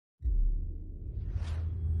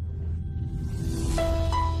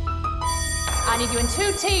need you in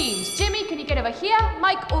 2 teams. Jimmy, can you get over here?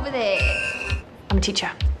 Mike, over there. I'm a teacher.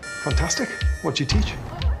 Fantastic. What do you teach?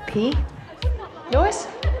 P. Lois,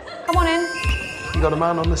 come on in. You got a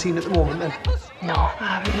man on the scene at the moment, then? No,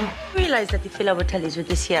 I haven't. No. I realise that they fill our tellies with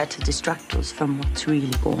this here to distract us from what's really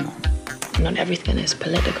going on. Not everything is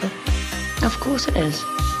political. Of course it is.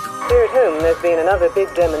 Here at home, there's been another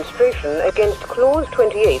big demonstration against Clause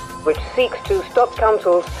 28, which seeks to stop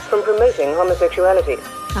councils from promoting homosexuality.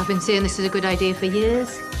 I've been saying this is a good idea for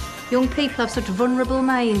years. Young people have such vulnerable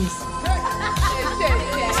minds.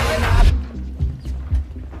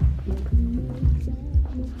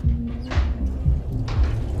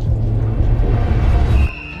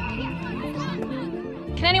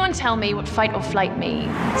 Can anyone tell me what fight or flight means?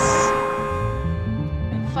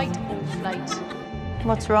 Fight or flight?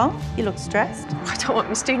 What's wrong? You look stressed. I don't want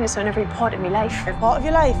my students on every part of my life. Every part of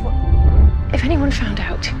your life? If anyone found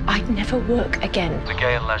out, I'd never work again. The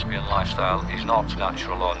gay and lesbian lifestyle is not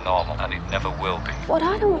natural or normal, and it never will be. What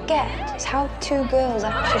I don't get is how 2 girls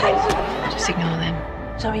actually... Just ignore them.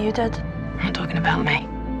 Is that what you did? I'm not talking about me.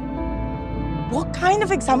 What kind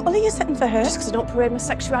of example are you setting for her? Just because I don't parade my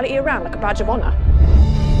sexuality around like a badge of honour.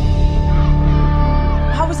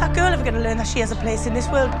 How is that girl ever going to learn that she has a place in this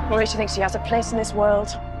world? Or she thinks she has a place in this world.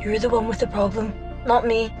 You're the one with the problem, not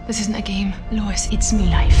me. This isn't a game, Lois. It's me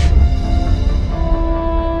life.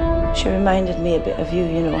 She reminded me a bit of you,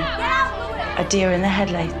 you know. A deer in the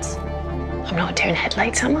headlights. I'm not a deer in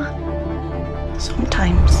headlights, am I?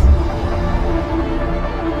 Sometimes.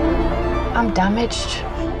 I'm damaged.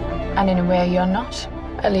 And in a way you're not.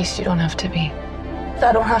 At least you don't have to be. If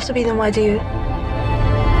I don't have to be, then why do you?